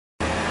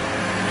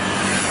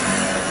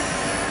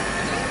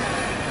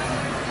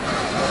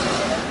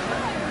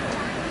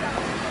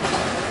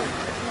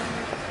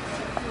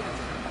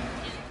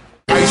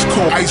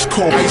cold, ice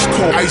cold, ice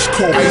cold, ice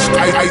cold, ice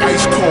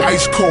cold,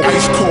 ice cold,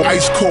 ice cold,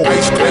 ice cold,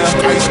 ice cold,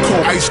 ice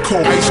cold, ice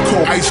cold, ice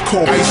cold, ice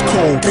cold, ice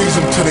cold, freeze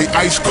them till they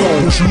ice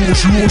cold.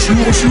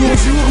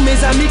 Bonjour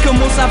mes amis,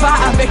 comment ça va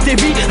avec tes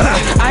vies?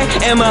 I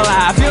am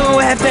alive, you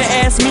don't have to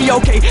ask me,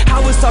 okay. I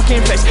was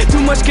talking fresh,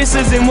 too much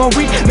kisses in 1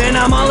 week. Man,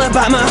 I'm all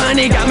about my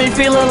honey, got me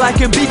feeling like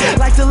a B.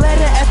 Like the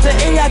letter after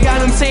A, I got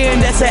them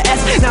saying that's a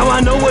S. Now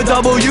I know a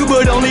W,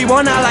 but only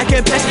one I like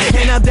a pest.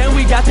 And now then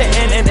we got the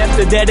N, and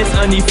after that it's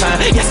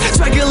undefined. Yes,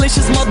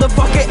 Swaggalicious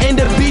motherfucker, and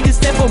the beat is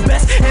step for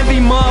best. Envy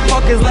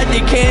motherfuckers like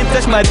they can't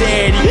touch my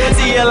daddy.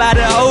 See a lot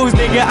of hoes,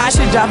 nigga, I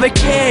should drive a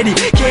caddy.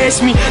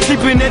 Catch me,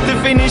 sleeping at the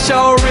finish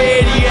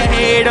already.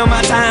 Ahead on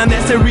my time,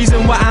 that's the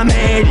reason why I'm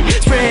heady.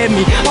 Spread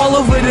me all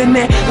over the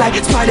net like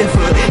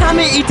Spider-Foot.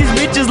 I'ma eat these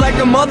bitches like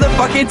a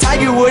motherfucking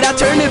tiger would. I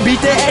turn the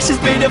beat to ashes,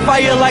 spit the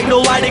fire like no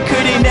lighter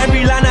could. In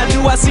every line I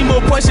do, I see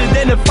more punches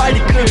than a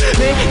fighter could.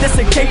 Man, that's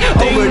a cake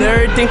over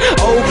everything.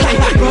 Okay,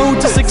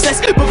 road to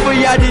success, but for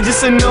y'all they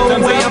just a no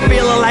way. I'm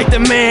feeling like the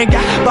man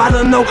got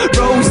bottle no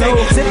rose.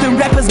 Zip them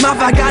rappers' mouth,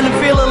 I got them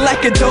feeling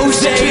like a doge.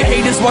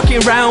 Haters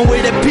walking around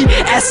with a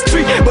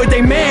PS3, but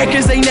they mad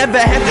cause they never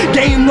have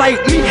game like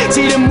me.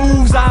 See the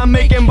moves I'm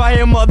making by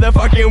a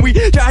motherfucking week.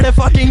 Try the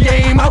fucking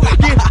game out,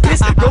 get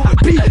pissed, go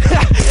beat.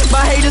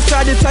 My haters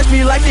try to touch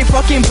me like they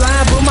fucking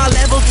blind, but my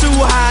level too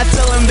high,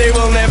 tell them they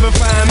will never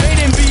find. Made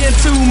in being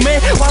two men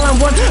while I'm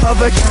one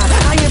of a kind.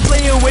 I ain't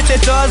playing with the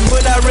thoughts,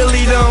 but I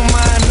really don't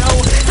mind. No,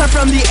 I'm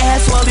from the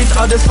ass while these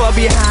others fall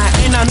behind.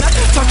 And I'm not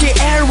talking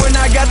air when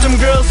I got them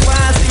girls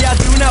fine. See, I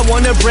do not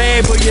wanna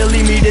brag, but you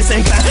leave me the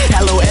same time.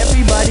 Hello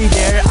everybody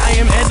there, I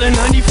am as an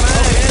undefined.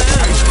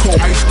 Ice cold,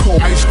 ice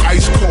cold, ice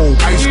cold,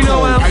 ice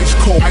cold, ice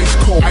cold, ice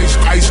cold, ice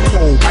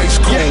cold, ice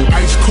cold,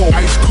 ice cold,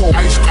 ice cold,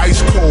 ice cold,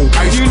 ice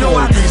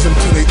cold, freeze them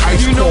till they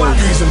ice cold,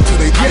 freeze them till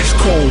they ice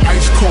cold,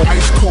 ice cold,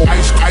 ice cold,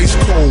 ice cold, ice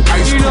cold,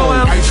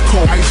 ice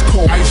cold, ice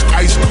cold,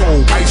 ice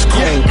cold, ice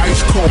cold,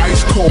 ice cold,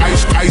 ice cold,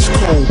 ice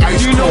cold,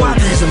 ice cold,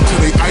 freeze them till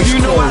they ice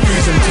cold,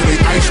 freeze them till they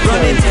ice cold.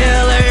 Run and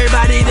tell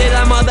everybody that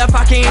I'm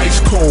motherfucking ice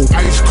cold,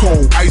 ice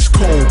cold, ice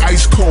cold,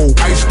 ice cold,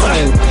 ice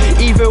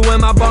cold. Even when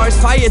my bars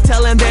fire,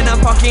 tell them that I'm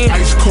fucking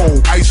ice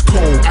cold, ice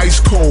cold, ice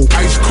cold,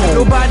 ice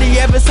cold. Nobody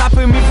ever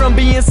stopping me from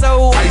being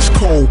so ice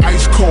cold,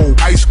 ice cold,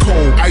 ice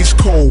cold, ice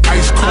cold,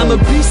 ice cold. I'm a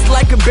beast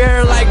like a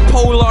bear, like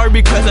polar,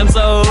 because I'm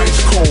so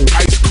ice cold,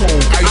 ice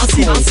cold, ice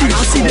cold.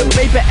 I see the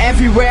paper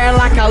everywhere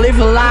like I live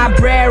in a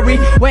library.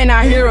 When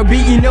I hear a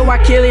beat, you know I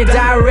kill it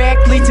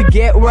directly to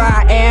get where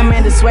I am,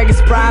 and the swag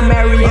is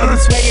primary. And the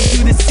swagger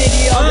through the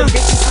city, all the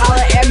bitches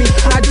holler at me.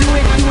 I do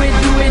it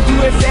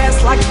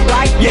fast like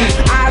lightning.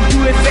 I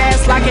do it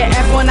fast like an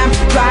F when I'm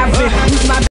driving. Use my